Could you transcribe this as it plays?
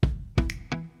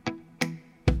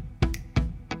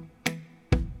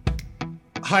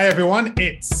Hi, everyone.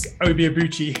 It's Obi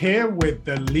Abuchi here with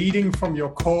the Leading from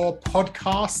Your Core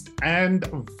podcast and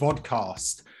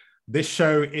vodcast. This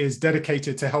show is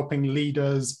dedicated to helping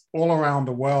leaders all around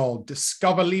the world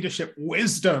discover leadership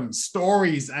wisdom,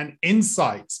 stories, and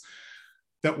insights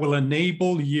that will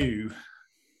enable you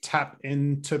tap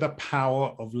into the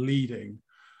power of leading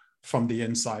from the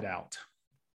inside out.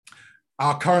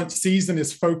 Our current season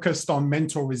is focused on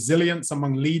mental resilience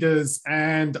among leaders,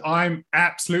 and I'm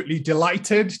absolutely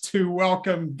delighted to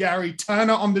welcome Gary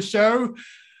Turner on the show.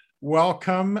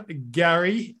 Welcome,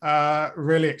 Gary.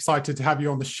 Really excited to have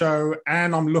you on the show,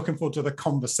 and I'm looking forward to the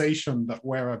conversation that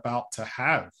we're about to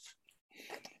have.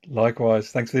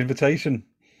 Likewise. Thanks for the invitation.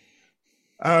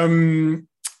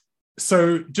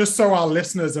 So just so our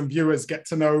listeners and viewers get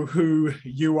to know who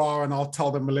you are, and I'll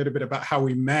tell them a little bit about how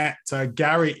we met.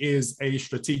 Gary is a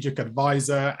strategic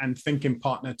advisor and thinking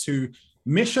partner to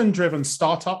mission-driven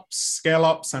startups,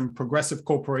 scale-ups, and progressive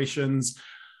corporations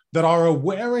that are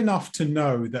aware enough to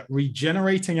know that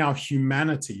regenerating our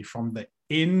humanity from the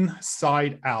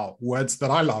inside out, words that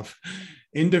I love,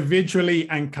 individually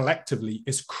and collectively,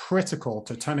 is critical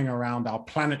to turning around our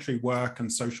planetary work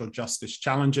and social justice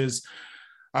challenges.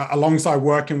 Alongside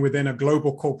working within a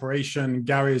global corporation,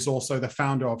 Gary is also the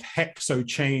founder of Hexo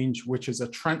Change, which is a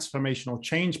transformational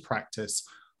change practice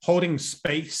holding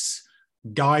space,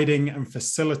 guiding and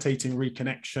facilitating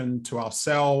reconnection to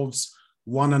ourselves,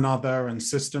 one another, and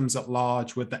systems at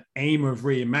large, with the aim of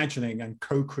reimagining and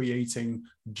co-creating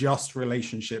just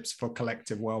relationships for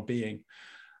collective well-being.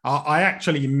 I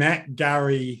actually met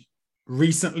Gary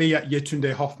recently at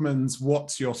Yetunde Hoffman's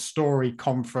What's Your Story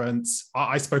conference.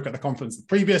 I spoke at the conference the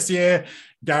previous year.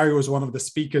 Gary was one of the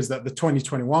speakers at the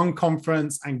 2021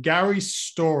 conference, and Gary's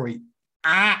story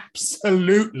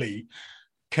absolutely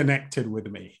connected with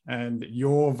me. And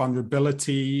your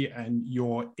vulnerability and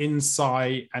your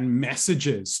insight and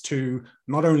messages to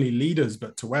not only leaders,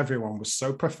 but to everyone was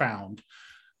so profound.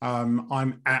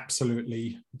 I'm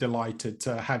absolutely delighted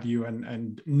to have you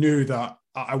and knew that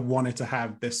I wanted to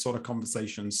have this sort of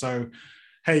conversation. So,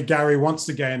 hey, Gary, once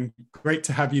again, great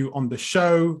to have you on the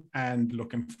show and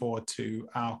looking forward to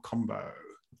our combo.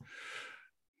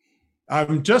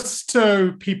 Just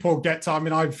so people get to,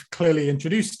 I've clearly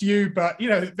introduced you, but,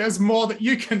 there's more that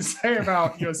you can say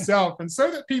about yourself. And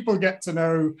so that people get to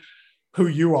know who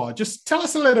you are, just tell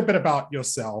us a little bit about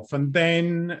yourself. And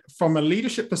then from a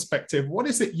leadership perspective, what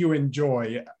is it you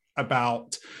enjoy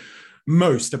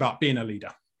most about being a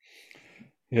leader?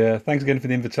 Yeah, thanks again for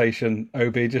the invitation,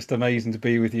 Obi. Just amazing to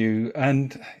be with you.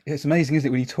 And it's amazing, isn't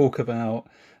it, when you talk about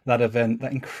that event,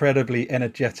 that incredibly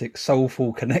energetic,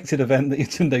 soulful, connected event that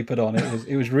Yetunde put on.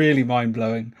 It was really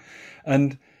mind-blowing.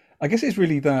 And I guess it's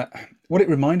really what it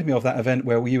reminded me of, that event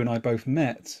where you and I both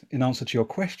met, in answer to your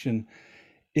question,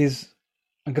 is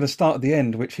I'm going to start at the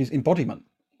end, which is embodiment.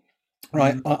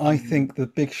 Right? Mm-hmm. I think the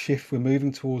big shift we're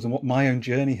moving towards, and what my own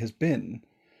journey has been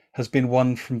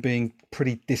one from being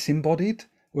pretty disembodied,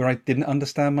 where I didn't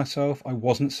understand myself. I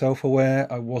wasn't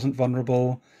self-aware. I wasn't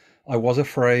vulnerable. I was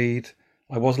afraid.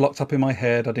 I was locked up in my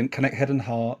head. I didn't connect head and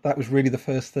heart. That was really the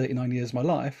first 39 years of my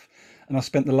life. And I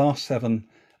spent the last 7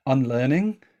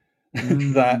 unlearning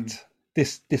that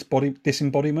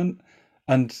disembodiment.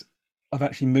 And I've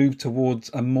actually moved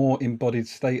towards a more embodied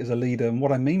state as a leader. And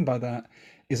what I mean by that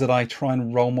is that I try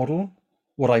and role model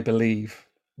what I believe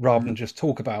rather than just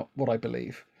talk about what I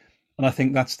believe. And I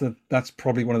think that's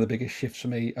probably one of the biggest shifts for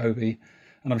me, Obi.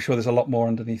 And I'm sure there's a lot more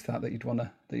underneath that you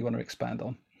want to expand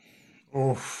on.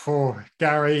 Oh,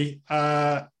 Gary,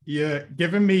 you're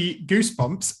giving me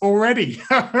goosebumps already.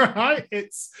 Right?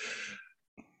 It's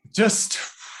just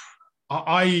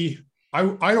I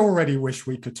already wish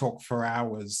we could talk for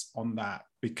hours on that,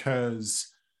 because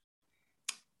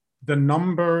the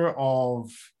number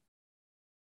of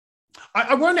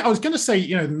I was going to say,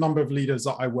 the number of leaders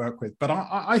that I work with, but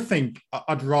I think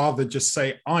I'd rather just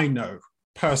say I know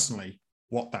personally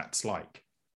what that's like.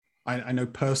 I know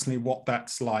personally what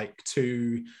that's like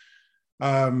to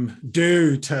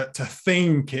to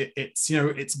think.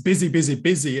 It's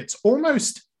busy. It's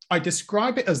almost, I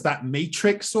describe it as that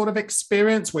Matrix sort of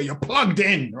experience where you're plugged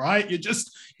in, right? You're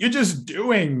just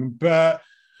doing, but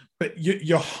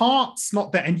your heart's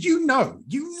not there, and you know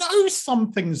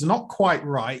something's not quite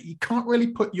right. You can't really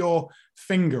put your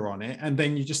finger on it, and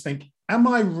then you just think, am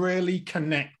I really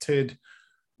connected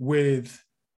with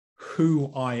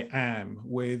who I am,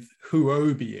 with who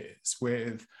Obi is,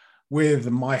 with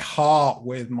my heart,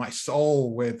 with my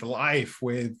soul, with life,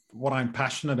 with what I'm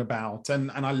passionate about?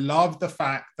 And I love the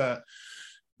fact that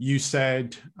you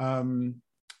said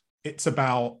it's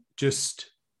about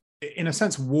just, in a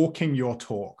sense, walking your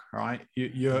talk, right?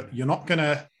 You're not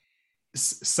gonna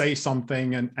say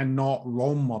something and not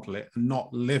role model it and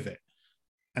not live it.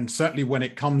 And certainly when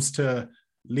it comes to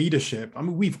leadership, I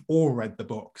mean, we've all read the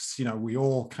books, you know, we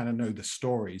all kind of know the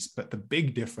stories, but the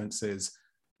big difference is,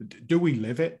 do we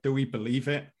live it? Do we believe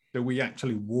it? Do we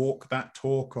actually walk that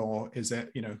talk? Or is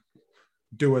it, you know,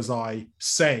 do as I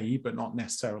say, but not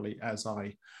necessarily as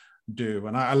I do?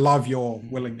 And I love your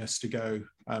willingness to go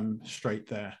straight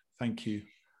there. Thank you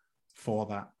for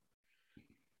that.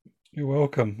 You're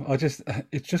welcome.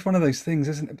 It's just one of those things,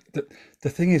 isn't it? The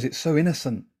thing is, it's so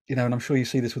innocent, you know, and I'm sure you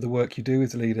see this with the work you do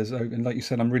with the leaders. And like you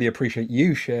said, I really appreciate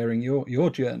you sharing your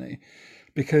journey,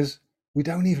 because we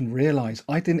don't even realize,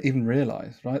 I didn't even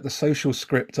realize, right? The social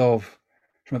script of,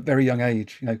 from a very young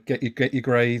age, you know, get your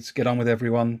grades, get on with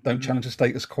everyone, don't challenge the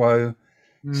status quo,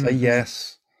 say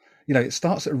yes. You know, it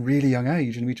starts at a really young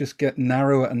age, and we just get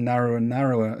narrower and narrower and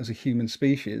narrower as a human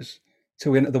species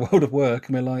till we enter the world of work,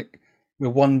 and we're like, we're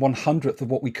 1/100th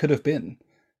of what we could have been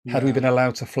had we been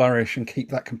allowed to flourish and keep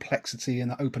that complexity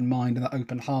and that open mind and that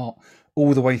open heart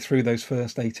all the way through those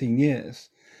first 18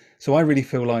 years. So I really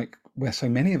feel like where so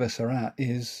many of us are at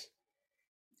is,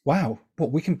 wow,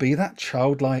 what we can be, that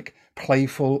childlike,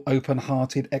 playful,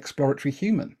 open-hearted, exploratory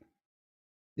human.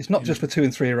 It's not just for 2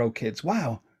 and 3-year-old kids.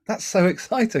 Wow, that's so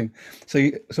exciting.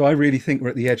 So I really think we're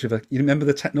at the edge of you remember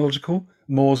the technological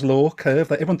Moore's law curve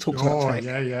that everyone talks about tech.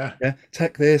 Yeah,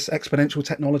 tech this, exponential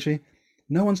technology.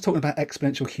 No one's talking about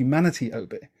exponential humanity,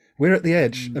 Obi. We're at the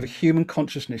edge of a human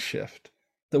consciousness shift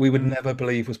that we would never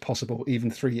believe was possible even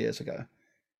 3 years ago.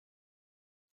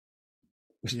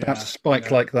 It's about to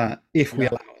spike like that if we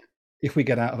allow it, if we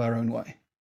get out of our own way.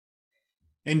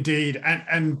 Indeed.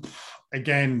 And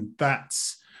again,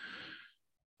 that's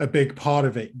a big part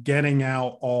of it, getting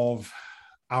out of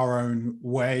our own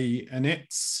way. And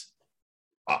it's,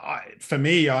 for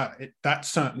me, that's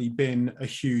certainly been a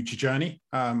huge journey.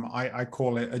 I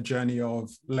call it a journey of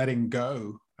letting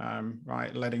go,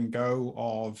 right? Letting go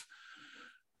of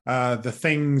the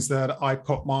things that I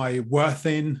put my worth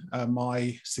in,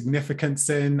 my significance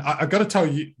in. I got to tell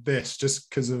you this, just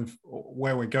because of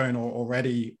where we're going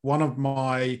already. One of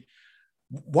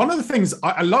the things,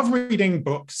 I love reading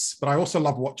books, but I also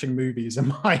love watching movies.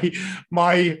 And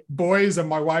my boys and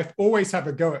my wife always have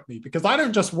a go at me because I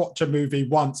don't just watch a movie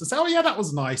once and say, oh yeah, that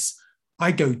was nice.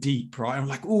 I go deep, right? I'm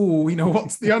like, oh, you know,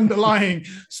 what's the underlying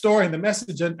story and the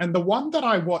message? And the one that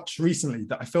I watched recently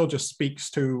that I feel just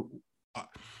speaks to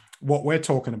what we're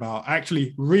talking about, I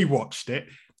actually rewatched it,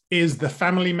 is The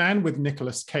Family Man with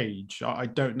Nicolas Cage. I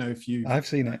don't know if I've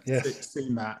seen it, yes.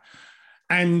 Seen that.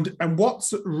 And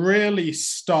what's really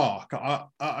stark,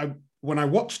 when I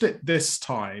watched it this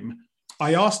time,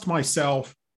 I asked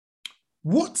myself,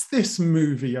 what's this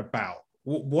movie about?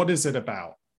 What is it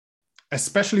about?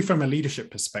 Especially from a leadership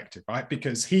perspective, right?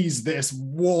 Because he's this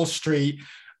Wall Street,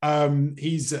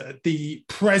 he's the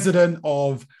president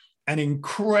of an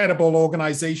incredible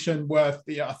organization worth,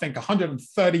 I think,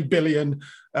 $130 billion,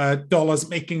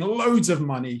 making loads of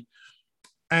money.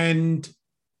 And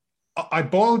I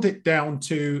boiled it down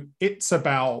to, it's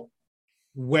about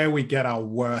where we get our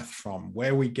worth from,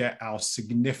 where we get our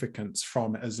significance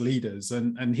from as leaders.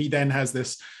 And he then has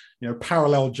this, you know,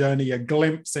 parallel journey, a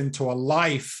glimpse into a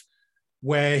life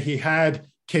where he had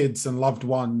kids and loved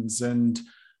ones, and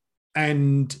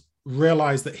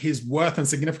realized that his worth and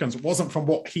significance wasn't from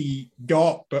what he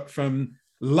got, but from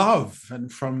love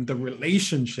and from the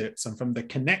relationships and from the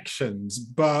connections.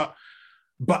 But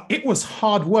it was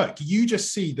hard work. You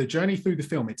just see the journey through the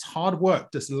film. It's hard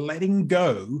work, just letting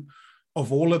go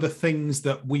of all of the things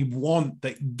that we want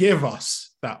that give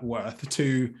us that worth,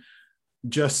 to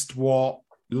just what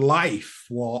life,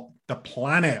 what the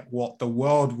planet, what the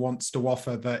world wants to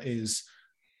offer, that is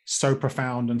so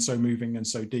profound and so moving and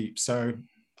so deep. So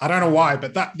I don't know why,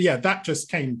 but that just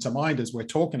came to mind as we're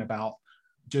talking about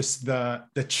just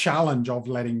the challenge of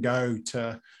letting go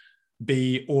to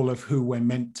be all of who we're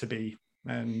meant to be,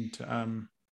 and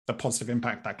the positive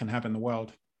impact that can have in the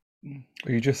world.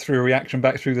 You just threw a reaction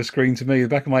back through the screen to me. The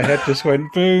back of my head just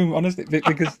went boom, honestly,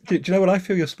 because do you know what I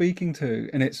feel you're speaking to?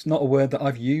 And it's not a word that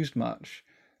I've used much.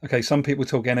 Okay, some people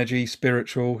talk energy,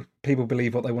 spiritual, people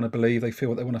believe what they want to believe, they feel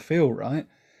what they want to feel, right?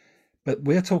 But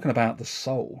we're talking about the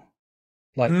soul.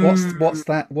 Like,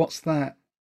 what's that?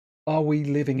 Are we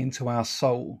living into our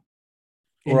soul?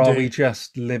 Or Indeed. Are we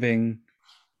just living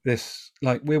this,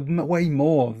 like, we're way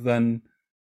more than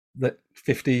the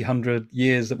 50, 100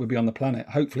 years that we'll be on the planet.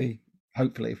 Hopefully,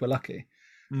 if we're lucky.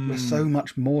 We're so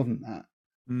much more than that.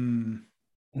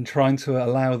 And trying to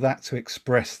allow that to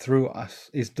express through us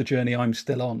is the journey I'm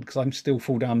still on, because I'm still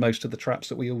fall down most of the traps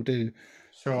that we all do.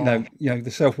 Sure. You know,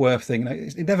 the self-worth thing,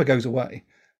 it never goes away.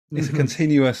 It's a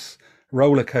continuous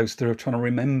roller coaster of trying to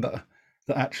remember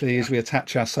that actually, as we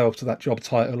attach ourselves to that job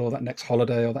title or that next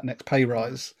holiday or that next pay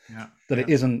rise, Yeah. that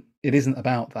Yeah. it isn't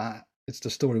about that. It's the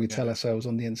story we tell ourselves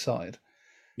on the inside.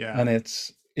 Yeah. And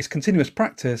it's continuous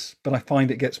practice, but I find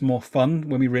it gets more fun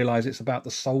when we realize it's about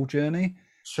the soul journey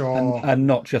Sure. and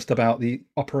not just about the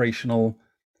operational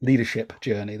leadership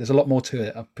journey. There's a lot more to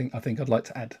it. I think I'd like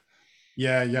to add.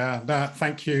 Yeah, yeah.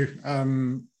 Thank you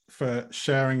for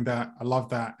sharing that. I love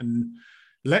that. And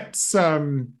let's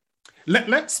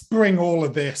let's bring all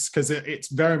of this, because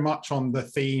it's very much on the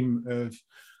theme of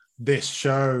this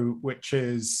show, which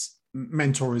is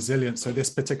mental resilience. So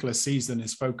this particular season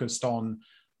is focused on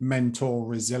mental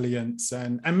resilience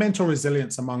and mental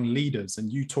resilience among leaders.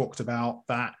 And you talked about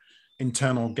that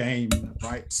internal game,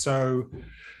 right? So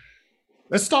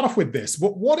let's start off with this.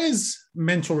 What is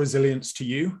mental resilience to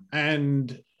you?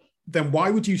 And then why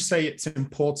would you say it's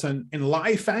important in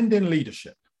life and in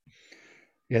leadership?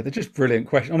 Yeah, they're just brilliant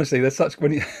questions. Honestly,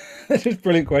 they're just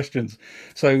brilliant questions.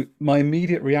 So my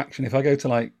immediate reaction, if I go to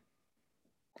like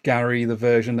Gary, the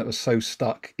version that was so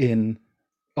stuck in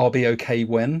I'll be okay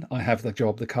when I have the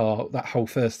job, the car, that whole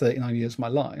first 39 years of my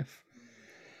life,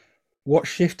 what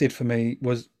shifted for me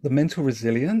was the mental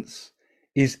resilience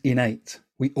is innate.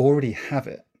 We already have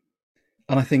it.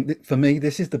 And I think that for me,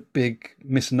 this is the big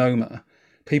misnomer.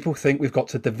 People think we've got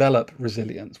to develop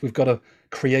resilience. We've got to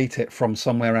create it from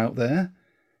somewhere out there.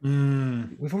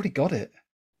 We've already got it.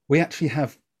 We actually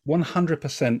have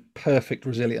 100% perfect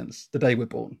resilience the day we're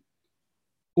born.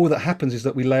 All that happens is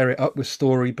that we layer it up with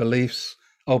story, beliefs.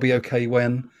 I'll be okay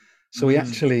when. So we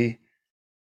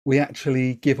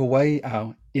actually give away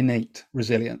our innate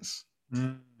resilience.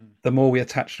 The more we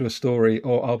attach to a story,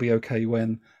 or I'll be okay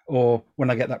when, or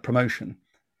when I get that promotion.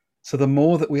 So the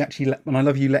more that we actually let, and I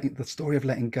love you letting, the story of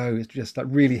letting go is just that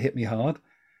really hit me hard.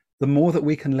 The more that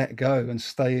we can let go and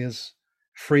stay as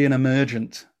free and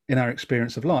emergent in our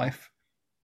experience of life,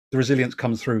 the resilience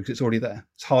comes through because it's already there.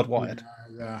 It's hardwired.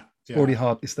 Yeah. It's already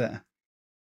hard. It's there.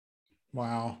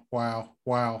 Wow.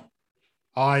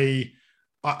 I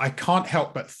can't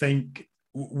help but think,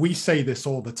 we say this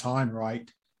all the time,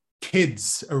 right?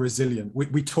 Kids are resilient.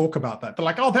 We talk about that. They're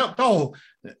like, oh,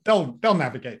 they'll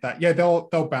navigate that. Yeah,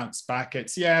 they'll bounce back.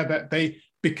 It's that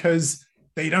because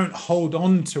they don't hold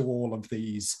on to all of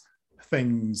these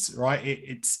things, right?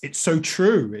 It's so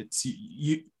true. It's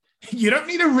you don't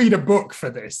need to read a book for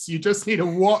this. You just need to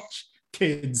watch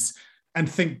kids and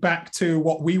think back to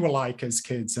what we were like as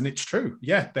kids. And it's true.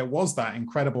 Yeah, there was that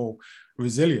incredible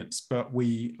resilience, but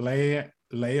we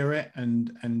layer it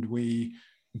and we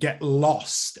get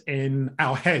lost in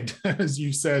our head, as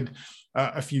you said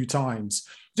a few times.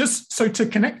 Just so to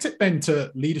connect it then to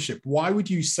leadership, why would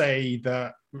you say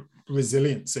that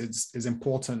resilience is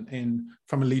important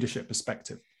from a leadership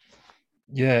perspective?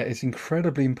 Yeah, it's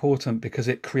incredibly important because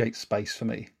it creates space for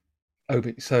me.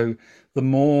 So the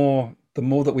more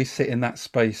that we sit in that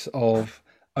space of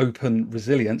open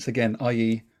resilience, again,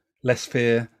 i.e., less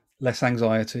fear, less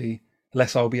anxiety,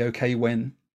 less I'll be okay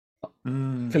when,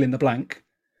 fill in the blank,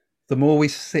 the more we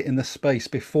sit in the space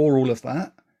before all of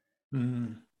that,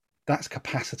 that's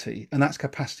capacity. And that's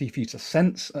capacity for you to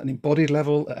sense at an embodied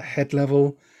level, at a head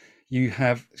level. You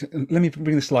have, let me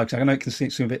bring this to life, because I know it can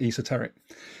seem a bit esoteric.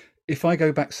 If I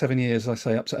go back 7 years, I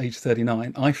say up to age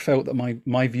 39, I felt that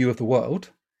my view of the world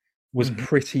was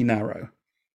pretty narrow.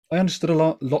 I understood a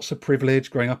lot, lots of privilege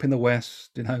growing up in the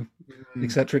West, et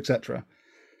cetera, et cetera.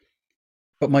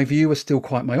 But my view was still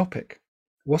quite myopic.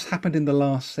 What's happened in the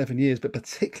last 7 years, but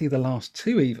particularly the last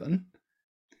two even,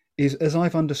 is as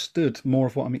I've understood more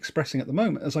of what I'm expressing at the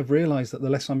moment, as I've realized that the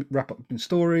less I wrap up in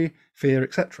story, fear,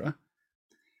 etc.,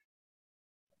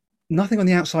 nothing on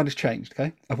the outside has changed,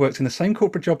 okay? I've worked in the same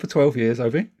corporate job for 12 years,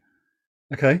 Obi,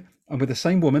 okay? I'm with the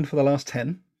same woman for the last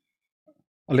 10.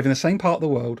 I live in the same part of the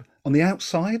world. On the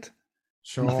outside,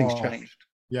 nothing's changed.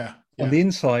 Yeah. On the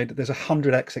inside, there's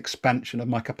 100x expansion of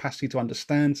my capacity to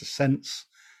understand, to sense,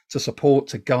 to support,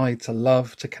 to guide, to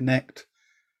love, to connect.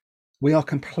 We are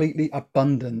completely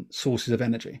abundant sources of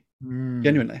energy,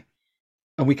 genuinely.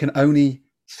 And we can only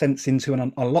sense into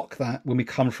and unlock that when we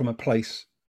come from a place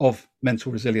of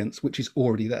mental resilience, which is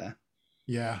already there.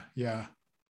 Yeah.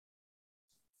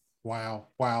 Wow.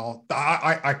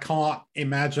 I can't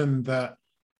imagine that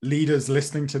leaders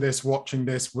listening to this, watching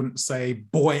this, wouldn't say,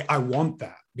 boy, I want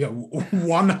that.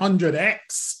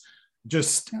 100x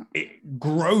just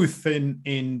growth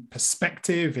in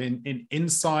perspective, in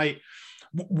insight.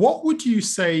 What would you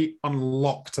say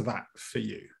unlocked that for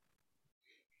you?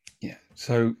 Yeah.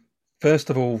 So first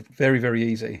of all, very, very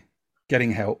easy,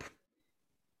 getting help.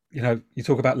 You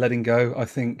talk about letting go. I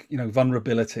think,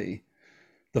 vulnerability,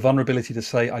 the vulnerability to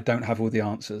say I don't have all the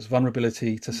answers,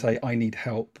 vulnerability to say I need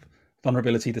help,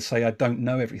 vulnerability to say I don't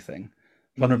know everything,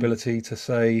 vulnerability to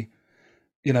say,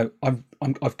 you know,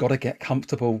 I've got to get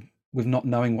comfortable with not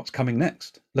knowing what's coming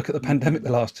next. Look at the pandemic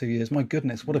the last 2 years. My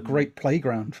goodness, what a great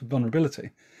playground for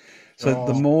vulnerability. So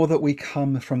the more that we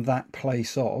come from that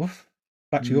place of,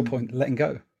 back to your point, letting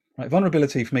go, right?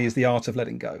 Vulnerability for me is the art of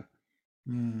letting go.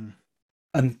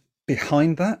 And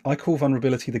behind that, I call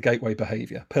vulnerability the gateway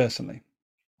behavior personally,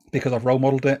 because I've role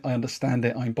modeled it, I understand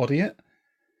it, I embody it.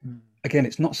 Again,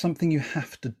 it's not something you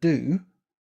have to do.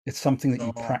 It's something that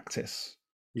you practice.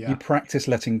 You practice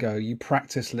letting go, you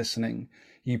practice listening,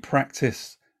 you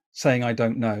practice saying, I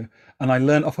don't know. And I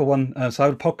learned off of one, so I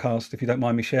have a podcast, if you don't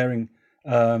mind me sharing,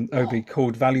 Obi,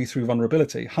 called Value Through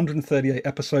Vulnerability, 138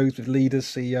 episodes with leaders,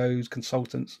 CEOs,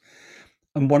 consultants.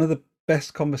 And one of the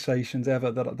best conversations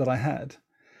ever that I had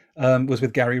was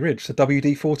with Gary Ridge. So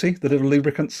WD-40, the little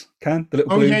lubricants can, the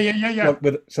little blue. Yeah.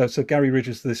 So Gary Ridge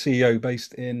is the CEO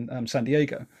based in San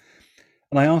Diego.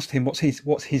 And I asked him what's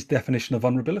his definition of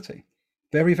vulnerability.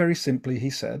 Very, very simply, he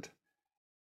said,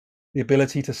 the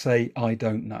ability to say, I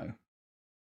don't know.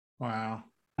 Wow.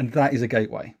 And that is a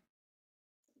gateway.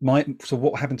 So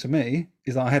what happened to me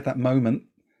is I had that moment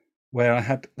where I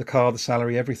had the car, the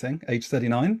salary, everything, age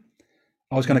 39.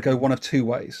 I was going to go one of two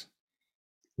ways.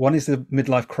 One is the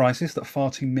midlife crisis that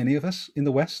far too many of us in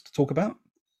the West talk about.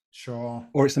 Sure.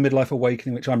 Or it's the midlife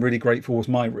awakening, which I'm really grateful was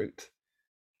my route.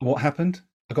 And what happened?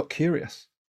 I got curious.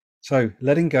 So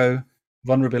letting go,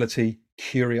 vulnerability,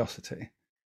 curiosity.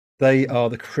 They are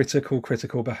the critical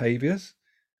behaviors,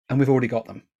 and we've already got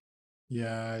them.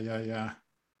 Yeah.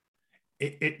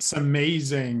 It's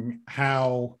amazing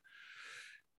how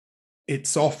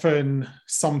it's often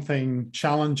something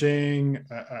challenging,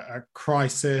 a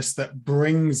crisis that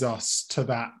brings us to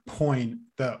that point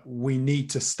that we need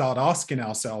to start asking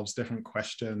ourselves different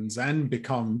questions and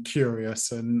become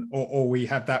curious, and or we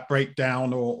have that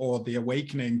breakdown or the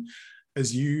awakening,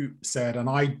 as you said. And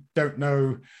I don't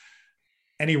know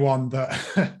anyone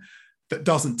that that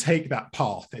doesn't take that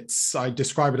path. I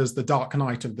describe it as the dark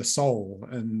night of the soul.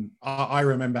 And I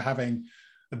remember having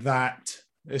that.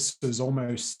 This was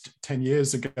almost 10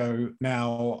 years ago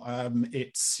now.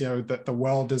 It's, that the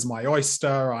world is my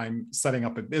oyster. I'm setting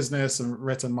up a business and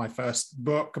written my first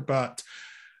book, but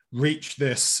reached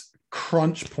this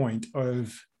crunch point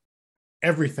of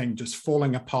everything just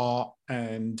falling apart,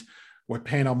 and we're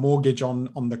paying our mortgage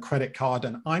on the credit card,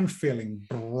 and I'm feeling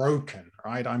broken,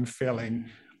 right?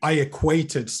 I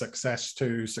equated success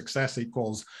to success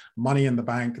equals money in the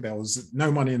bank. There was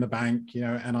no money in the bank,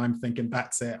 and I'm thinking,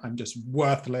 that's it. I'm just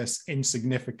worthless,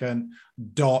 insignificant,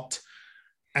 dot.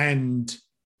 And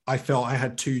I felt I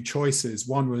had two choices.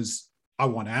 One was I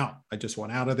want out. I just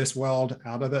want out of this world,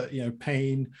 out of the,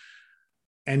 pain.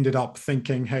 Ended up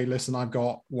thinking, hey, listen, I've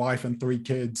got wife and 3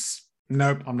 kids.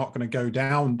 Nope, I'm not going to go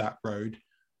down that road.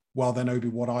 Well, then, Obi,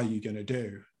 what are you going to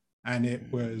do? And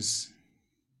it was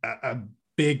a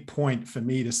big point for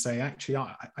me to say, actually,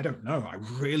 I don't know. I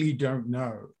really don't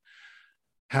know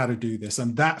how to do this.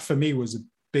 And that for me was a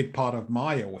big part of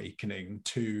my awakening,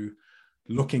 to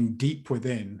looking deep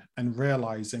within and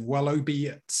realizing, well, Obi,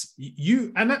 it's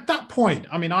you. And at that point,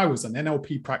 I was an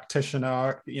NLP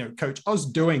practitioner, coach. I was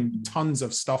doing tons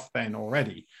of stuff then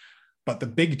already. But the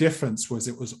big difference was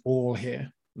it was all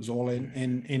here. It was all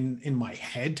in my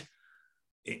head.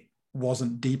 It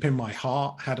wasn't deep in my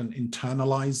heart, hadn't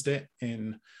internalized it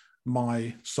in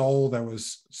my soul. There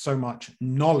was so much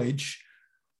knowledge,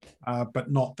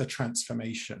 but not the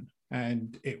transformation.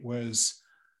 And it was,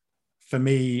 for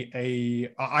me,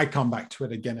 I come back to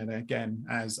it again and again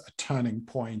as a turning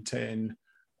point in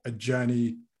a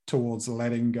journey towards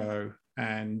letting go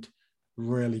and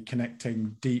really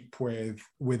connecting deep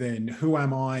within. Who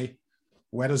am I?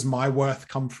 Where does my worth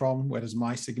come from? Where does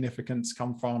my significance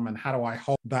come from? And how do I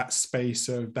hold that space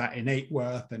of that innate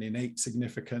worth and innate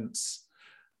significance,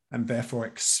 and therefore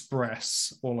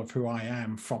express all of who I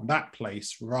am from that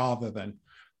place, rather than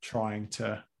trying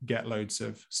to get loads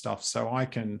of stuff? So I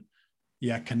can,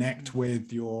 connect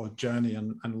with your journey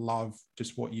and love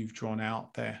just what you've drawn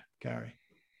out there, Gary.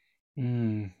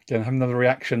 Again, I have another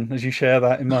reaction as you share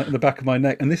that in the back of my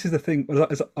neck. And this is the thing,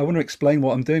 I want to explain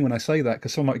what I'm doing when I say that,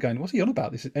 because someone might be going, what's he on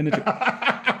about? This is energy.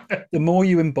 The more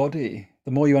you embody,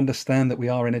 the more you understand that we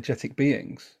are energetic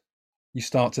beings, you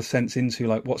start to sense into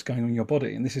like what's going on in your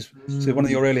body. And this is so one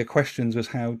of your earlier questions was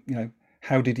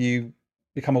how did you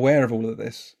become aware of all of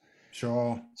this?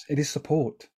 Sure. It is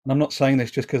support. And I'm not saying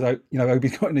this just because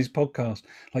Obi's got in his podcast.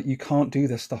 Like, you can't do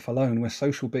this stuff alone. We're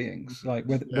social beings. Like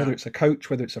whether it's a coach,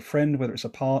 whether it's a friend, whether it's a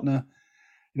partner,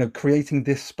 creating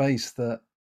this space that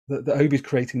that Obi's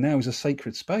creating now is a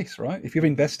sacred space, right? If you've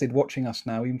invested watching us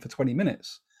now, even for 20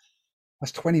 minutes,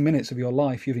 that's 20 minutes of your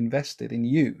life you've invested in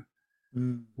you.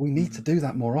 We need to do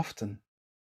that more often.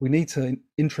 We need to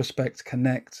introspect,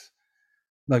 connect,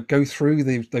 go through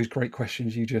those great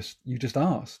questions you just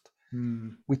asked.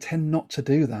 We tend not to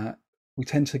do that. We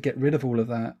tend to get rid of all of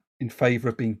that in favor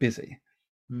of being busy.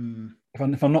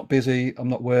 If I'm not busy, I'm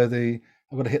not worthy.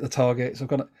 I've got to hit the targets. I've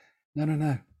got to.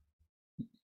 No.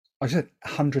 I said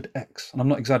 100x, and I'm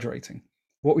not exaggerating.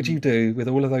 What would you do with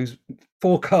all of those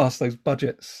forecasts, those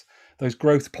budgets, those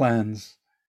growth plans,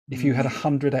 if you had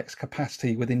 100x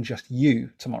capacity within just you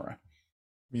tomorrow?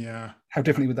 Yeah. How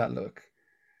differently would that look?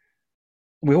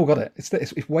 We all got it.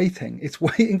 It's waiting. It's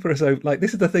waiting for us. Like,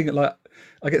 this is the thing. Like,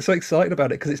 I get so excited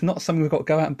about it because it's not something we've got to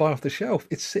go out and buy off the shelf.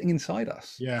 It's sitting inside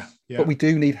us. Yeah. But we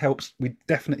do need help. We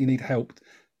definitely need help.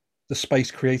 The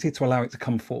space created to allow it to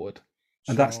come forward,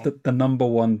 and that's the number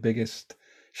one biggest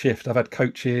shift. I've had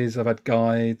coaches, I've had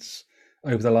guides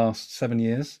over the last 7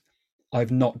 years.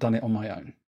 I've not done it on my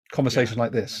own. Conversations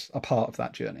like this are part of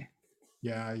that journey.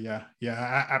 Yeah,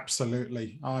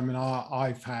 absolutely. I mean,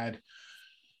 I've had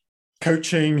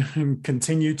coaching and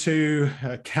continue to.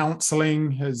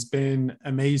 Counseling has been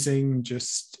amazing.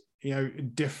 Just,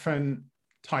 different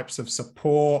types of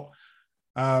support,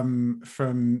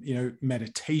 from,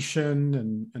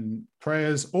 meditation and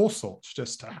prayers, all sorts,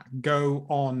 just to go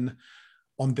on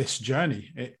this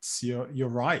journey. You're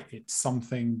right. It's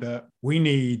something that we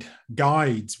need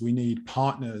guides, we need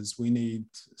partners, we need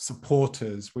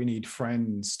supporters, we need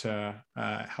friends to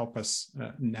help us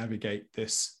navigate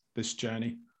this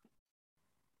journey.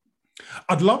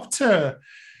 I'd love to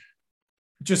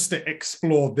just to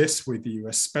explore this with you,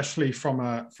 especially from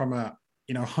a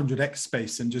 100x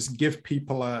space, and just give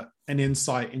people an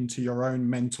insight into your own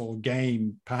mental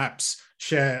game. Perhaps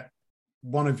share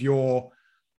one of your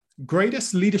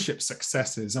greatest leadership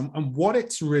successes and what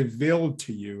it's revealed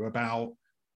to you about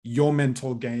your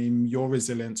mental game, your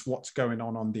resilience, what's going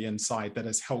on the inside that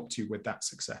has helped you with that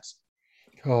success.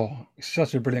 Oh, it's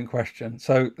such a brilliant question.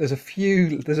 So there's a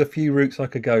few routes I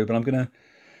could go, but I'm gonna.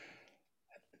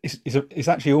 It's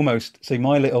actually almost, see,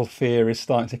 my little fear is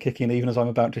starting to kick in even as I'm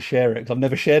about to share it, because I've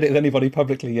never shared it with anybody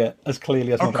publicly yet as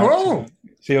clearly as I'm about to.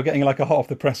 So you're getting like a hot off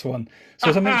the press one. So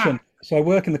as I mentioned, so I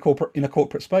work in a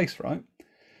corporate space, right?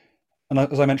 And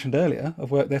as I mentioned earlier,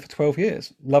 I've worked there for 12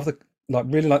 years.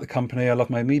 Really like the company. I love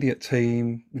my immediate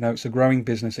team. It's a growing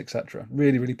business, etc.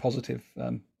 Really, really positive,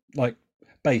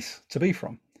 base to be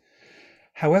from.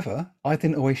 However, I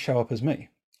didn't always show up as me.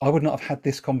 I would not have had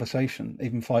this conversation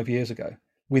even 5 years ago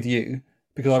with you,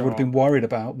 because I would have been worried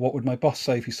about what would my boss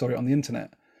say if he saw it on the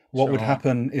internet? What would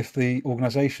happen if the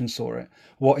organization saw it?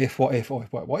 What if?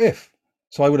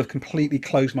 So I would have completely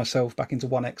closed myself back into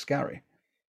 1x Gary.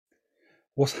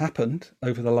 What's happened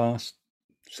over the last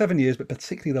 7 years, but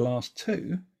particularly the last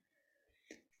 2,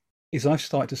 is I've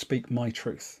started to speak my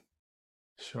truth.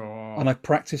 Sure. And I've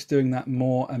practiced doing that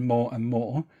more and more and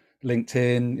more.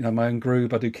 LinkedIn, my own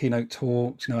group, I do keynote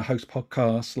talks, I host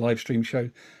podcasts, live stream show,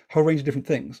 whole range of different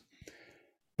things.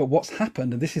 But what's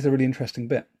happened, and this is a really interesting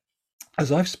bit,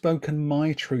 as I've spoken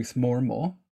my truth more and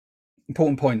more,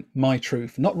 important point, my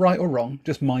truth, not right or wrong,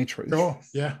 just my truth. Sure,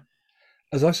 yeah.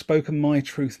 As I've spoken my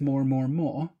truth more and more and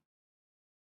more,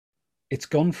 it's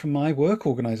gone from my work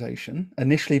organization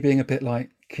initially being a bit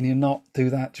like, can you not do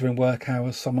that during work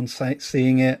hours? Someone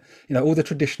seeing it, all the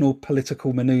traditional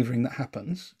political maneuvering that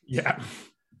happens. Yeah.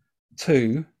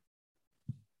 To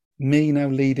me now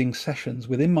leading sessions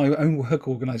within my own work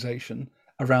organization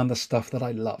around the stuff that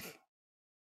I love.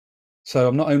 So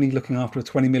I'm not only looking after a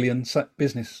 20 million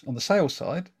business on the sales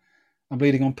side, I'm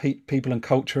leading on people and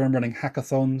culture. I'm running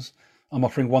hackathons. I'm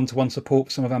offering one-to-one support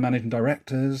for some of our managing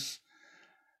directors.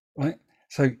 Right.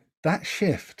 So that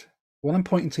shift, what I'm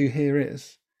pointing to here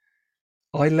is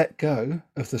I let go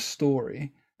of the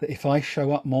story that if I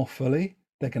show up more fully,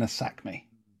 they're going to sack me.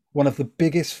 One of the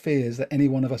biggest fears that any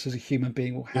one of us as a human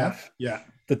being will have. Yeah.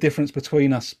 The difference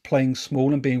between us playing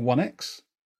small and being 1x,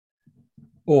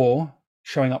 or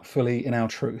showing up fully in our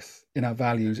truth, in our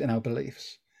values, in our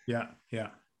beliefs. Yeah.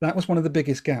 That was one of the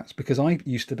biggest gaps, because I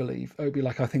used to believe,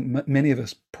 like I think many of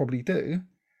us probably do,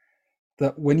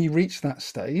 that when you reach that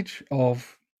stage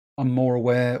of I'm more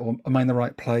aware, or am I in the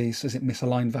right place? Is it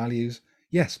misaligned values?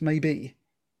 Yes, maybe.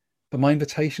 But my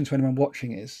invitation to anyone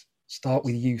watching is start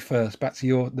with you first, back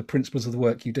to the principles of the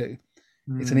work you do.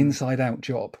 It's an inside out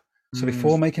job. So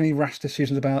before making any rash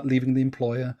decisions about leaving the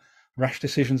employer, rash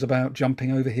decisions about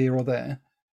jumping over here or there,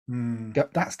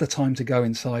 that's the time to go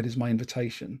inside, is my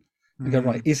invitation. And go,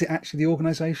 right, is it actually the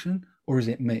organization or is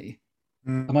it me?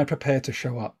 Am I prepared to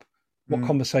show up? What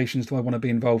conversations do I want to be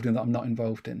involved in that I'm not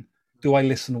involved in? Do I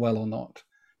listen well or not?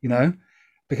 You know,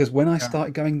 because when I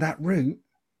started going that route,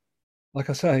 like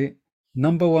I say,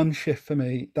 number one shift for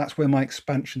me, that's where my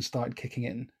expansion started kicking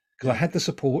in, because I had the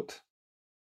support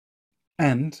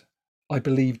and I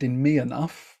believed in me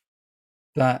enough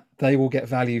that they will get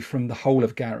value from the whole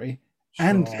of Gary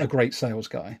and a great sales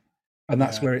guy. And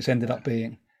that's where it's ended up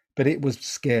being. But it was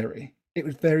scary. It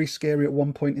was very scary at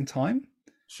one point in time.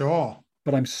 Sure.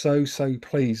 But I'm so, so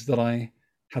pleased that I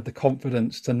had the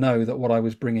confidence to know that what I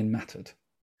was bringing mattered.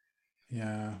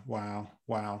 Yeah. Wow.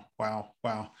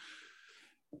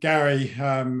 Gary,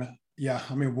 I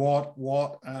mean, what,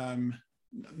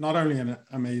 not only an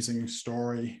amazing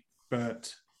story,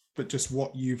 but just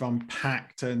what you've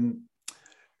unpacked. And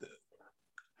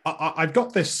I've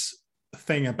got this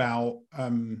thing about,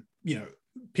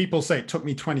 people say it took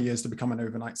me 20 years to become an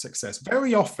overnight success.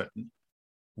 Very often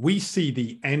we see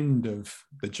the end of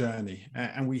the journey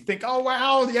and we think, oh,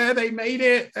 wow, yeah, they made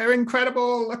it. They're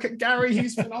incredible. Look at Gary.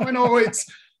 He's phenomenal.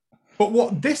 But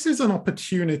what this is an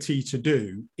opportunity to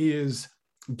do is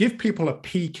give people a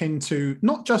peek into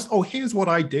not just, oh, here's what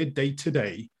I did day to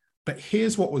day, but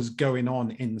here's what was going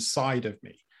on inside of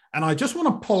me. And I just want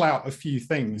to pull out a few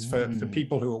things for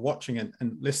people who are watching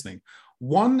and listening.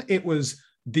 One, it was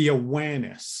the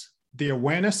awareness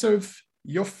of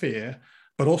your fear,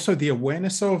 but also the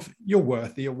awareness of your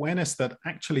worth, the awareness that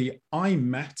actually I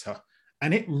matter.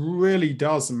 And it really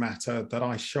does matter that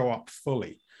I show up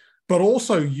fully. But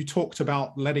also you talked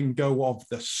about letting go of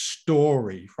the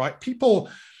story, right? People,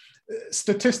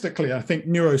 statistically, I think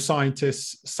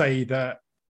neuroscientists say that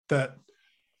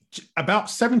about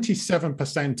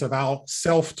 77% of our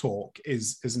self-talk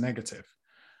is negative.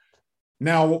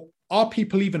 Now, are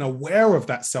people even aware of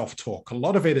that self-talk? A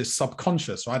lot of it is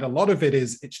subconscious, right? A lot of it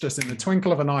is, it's just in the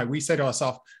twinkle of an eye. We say to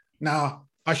ourselves, nah,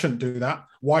 I shouldn't do that.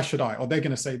 Why should I? Or they're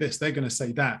going to say this, they're going to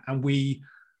say that. And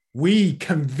we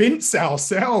convince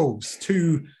ourselves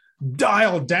to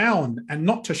dial down and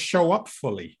not to show up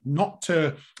fully, not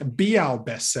to be our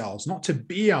best selves, not to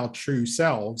be our true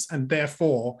selves. And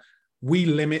therefore, we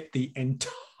limit the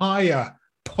entire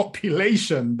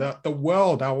population, the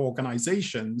world, our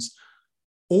organizations,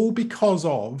 all because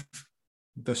of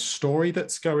the story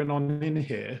that's going on in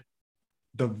here,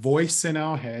 the voice in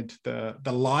our head, the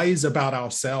lies about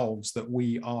ourselves that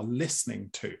we are listening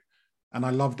to. And I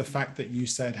love the fact that you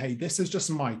said, hey, this is just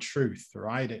my truth,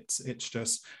 right? It's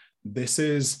just, this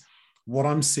is what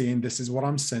I'm seeing. This is what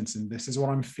I'm sensing. This is what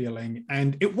I'm feeling.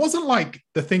 And it wasn't like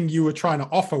the thing you were trying to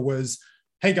offer was,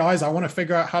 hey guys, I want to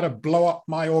figure out how to blow up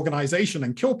my organization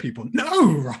and kill people.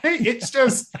 No, right? It's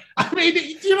just, I mean,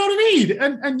 you know what I mean?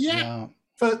 And yet,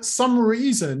 for some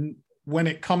reason, when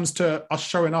it comes to us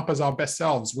showing up as our best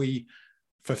selves,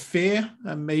 for fear,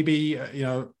 and maybe,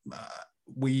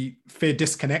 we fear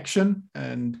disconnection.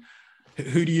 And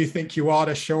who do you think you are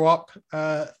to show up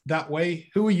that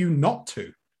way? Who are you not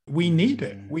to? We need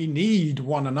it. We need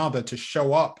one another to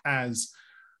show up as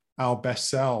our best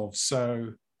selves.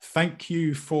 So thank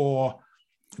you for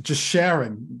just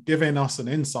sharing, giving us an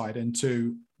insight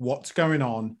into what's going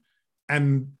on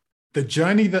and the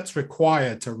journey that's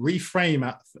required to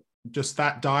reframe just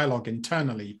that dialogue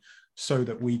internally so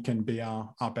that we can be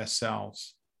our best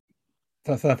selves.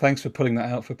 Thanks for putting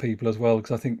that out for people as well,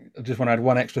 because I think I just want to add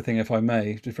one extra thing, if I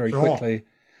may, just very quickly.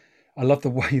 I love the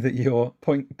way that you're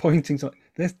pointing to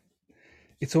this.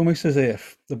 It's almost as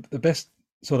if the best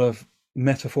sort of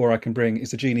metaphor I can bring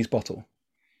is the genie's bottle.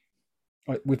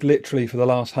 Right, we've literally, for the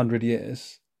last 100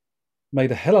 years,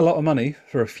 made a hell of a lot of money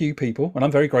for a few people, and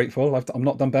I'm very grateful. I'm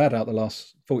not done bad out the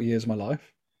last 40 years of my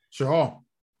life. Sure.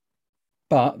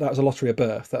 But that was a lottery of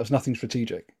birth. That was nothing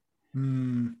strategic.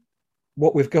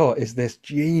 What we've got is this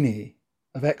genie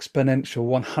of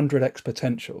exponential, 100x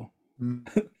potential.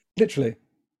 Literally,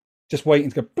 just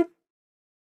waiting to go. Boop.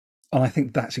 And I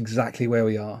think that's exactly where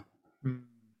we are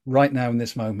right now in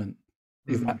this moment.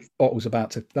 Is that bottle's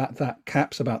about to, that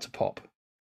cap's about to pop.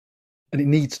 And it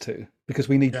needs to, because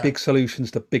we need big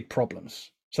solutions to big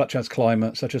problems, such as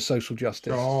climate, such as social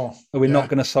justice. But we're not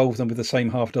going to solve them with the same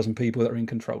half dozen people that are in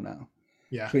control now.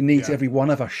 So it needs every one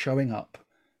of us showing up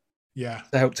to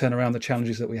help turn around the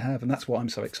challenges that we have. And that's what I'm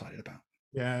so excited about.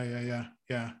 Yeah.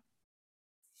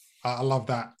 I love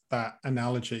that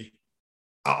analogy.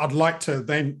 I'd like to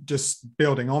then, just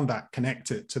building on that,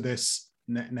 connect it to this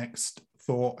next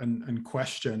thought and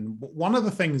question. One of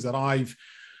the things that I've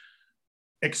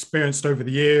experienced over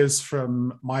the years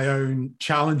from my own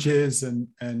challenges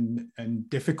and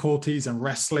difficulties and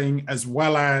wrestling, as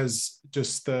well as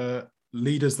just the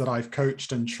leaders that I've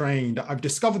coached and trained, I've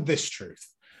discovered this truth.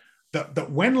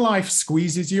 that when life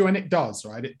squeezes you, and it does,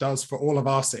 right? It does for all of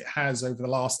us. It has over the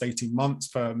last 18 months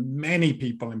for many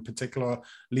people, in particular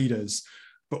leaders.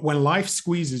 But when life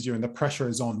squeezes you and the pressure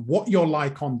is on, what you're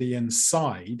like on the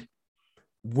inside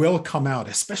will come out,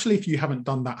 especially if you haven't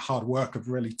done that hard work of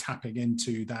really tapping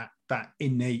into that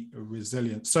innate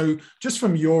resilience. So just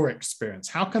from your experience,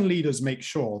 how can leaders make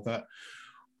sure that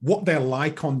what they're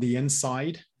like on the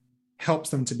inside helps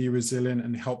them to be resilient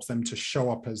and helps them to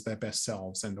show up as their best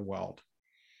selves in the world?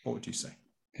 What would you say?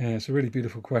 Yeah, it's a really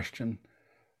beautiful question.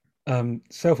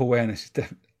 Self-awareness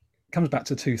comes back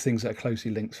to two things that are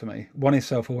closely linked for me. One is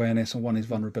self-awareness and one is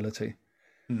vulnerability.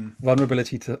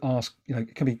 Vulnerability to ask,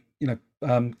 it can be,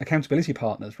 accountability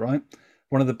partners, right?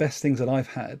 One of the best things that I've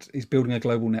had is building a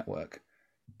global network,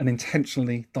 an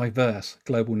intentionally diverse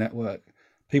global network.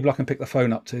 People I can pick the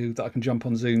phone up to, that I can jump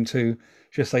on Zoom to,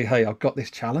 just say, hey, I've got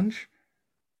this challenge.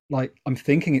 Like, I'm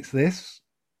thinking it's this,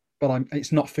 but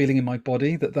it's not feeling in my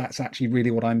body that that's actually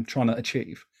really what I'm trying to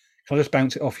achieve. Can I just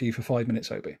bounce it off you for 5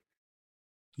 minutes, Obi?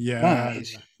 Yeah. That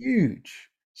is huge.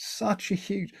 Such a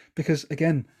huge, because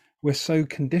again, we're so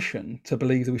conditioned to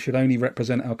believe that we should only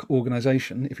represent our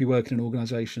organization if you work in an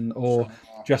organization, or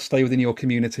just stay within your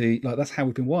community. Like, that's how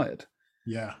we've been wired.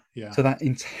 Yeah. So that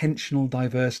intentional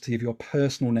diversity of your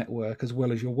personal network as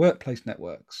well as your workplace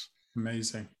networks.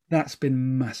 Amazing. That's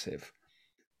been massive.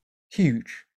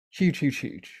 Huge.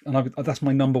 And that's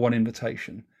my number one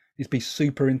invitation, is be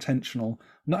super intentional,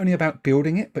 not only about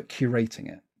building it, but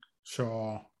curating it.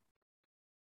 Sure.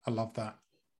 I love that.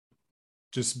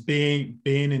 Just being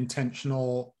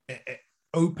intentional,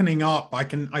 opening up. I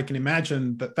can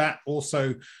imagine that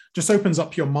also just opens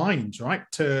up your mind, right,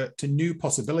 to new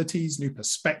possibilities, new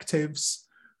perspectives.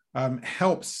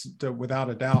 Helps to, without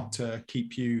a doubt, to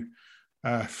keep you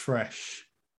fresh.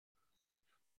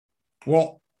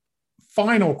 Well,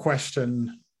 final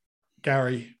question,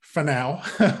 Gary, for now.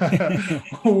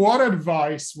 What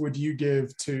advice would you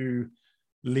give to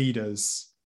leaders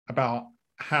about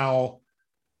how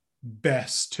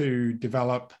best to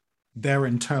develop their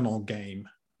internal game,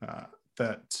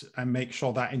 and make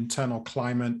sure that internal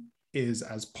climate is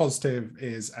as positive,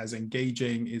 is as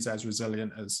engaging, is as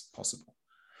resilient as possible?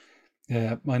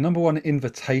 Yeah, my number one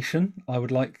invitation I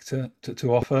would like to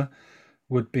offer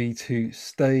would be to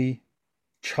stay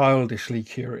childishly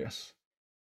curious.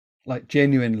 Like,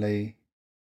 genuinely,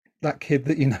 that kid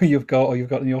that you've got, or you've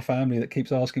got in your family, that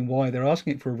keeps asking why, they're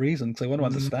asking it for a reason, because they want to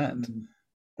understand.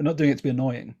 They're not doing it to be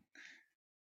annoying.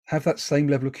 Have that same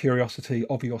level of curiosity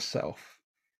of yourself.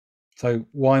 So,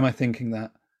 why am I thinking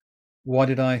that? Why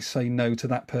did I say no to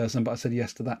that person, but I said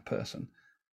yes to that person?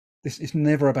 This is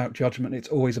never about judgment. It's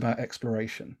always about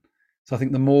exploration. So I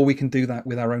think the more we can do that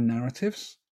with our own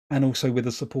narratives, and also with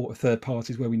the support of third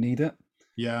parties where we need it,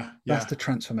 that's the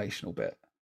transformational bit.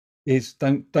 Is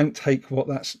don't take what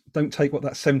that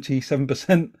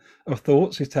 77% of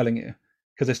thoughts is telling you,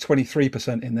 because there's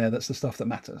 23% in there that's the stuff that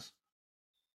matters.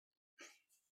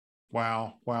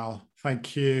 Wow.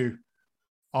 Thank you.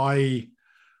 I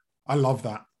love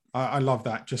that. I love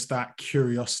that. Just that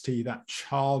curiosity, that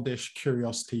childish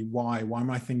curiosity. Why am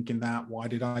I thinking that? Why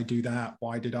did I do that?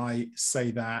 Why did I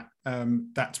say that?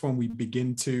 That's when we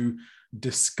begin to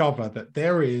discover that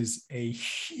there is a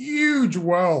huge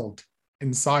world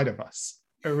inside of us,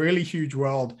 a really huge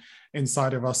world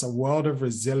inside of us, a world of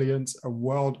resilience, a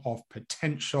world of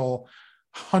potential,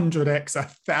 100x,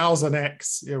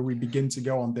 1000x. We begin to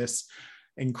go on this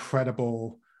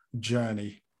incredible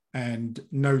journey. And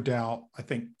no doubt, I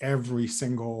think every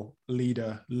single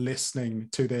leader listening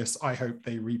to this, I hope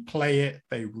they replay it,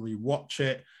 they rewatch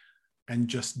it, and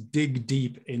just dig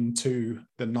deep into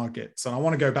the nuggets. And I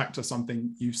want to go back to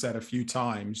something you've said a few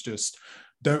times. Just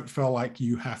don't feel like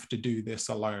you have to do this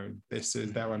alone.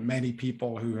 There are many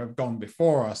people who have gone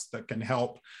before us that can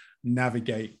help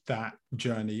navigate that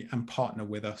journey and partner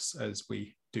with us as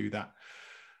we do that.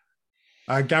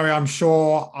 Gary, I'm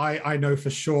sure, I know for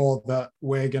sure that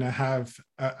we're going to have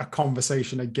a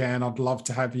conversation again. I'd love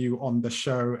to have you on the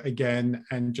show again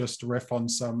and just riff on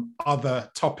some other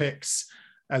topics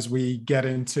as we get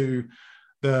into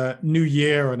the new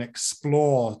year and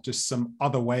explore just some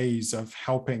other ways of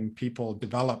helping people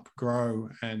develop, grow,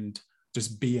 and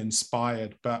just be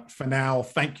inspired. But for now,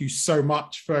 thank you so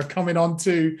much for coming on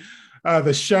to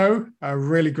the show.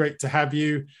 Really great to have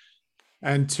you.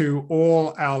 And to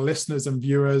all our listeners and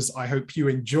viewers, I hope you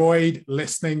enjoyed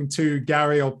listening to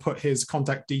Gary. I'll put his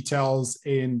contact details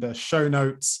in the show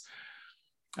notes.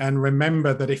 And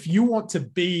remember that if you want to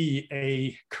be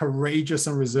a courageous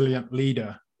and resilient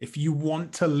leader, if you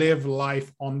want to live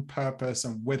life on purpose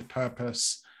and with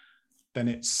purpose, then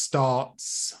it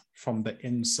starts from the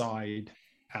inside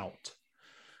out.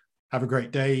 Have a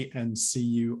great day and see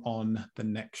you on the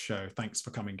next show. Thanks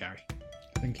for coming, Gary.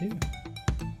 Thank you.